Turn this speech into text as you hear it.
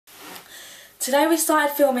Today we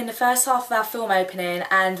started filming the first half of our film opening,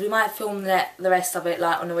 and we might film the rest of it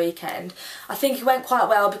like on the weekend. I think it went quite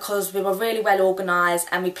well because we were really well organised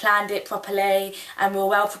and we planned it properly and we were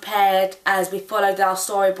well prepared as we followed our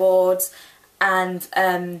storyboards, and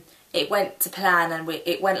it went to plan and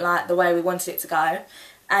it went like the way we wanted it to go.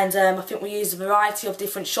 And I think we used a variety of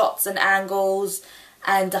different shots and angles,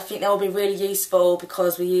 and I think they will be really useful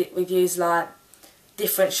because we've used like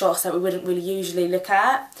different shots that we wouldn't really usually look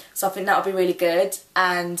at, so I think that'll be really good.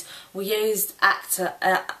 And we used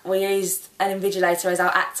an invigilator as our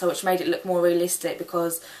actor, which made it look more realistic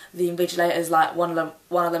because the invigilator is like one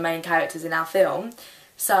of the main characters in our film.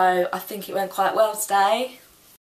 So I think it went quite well today.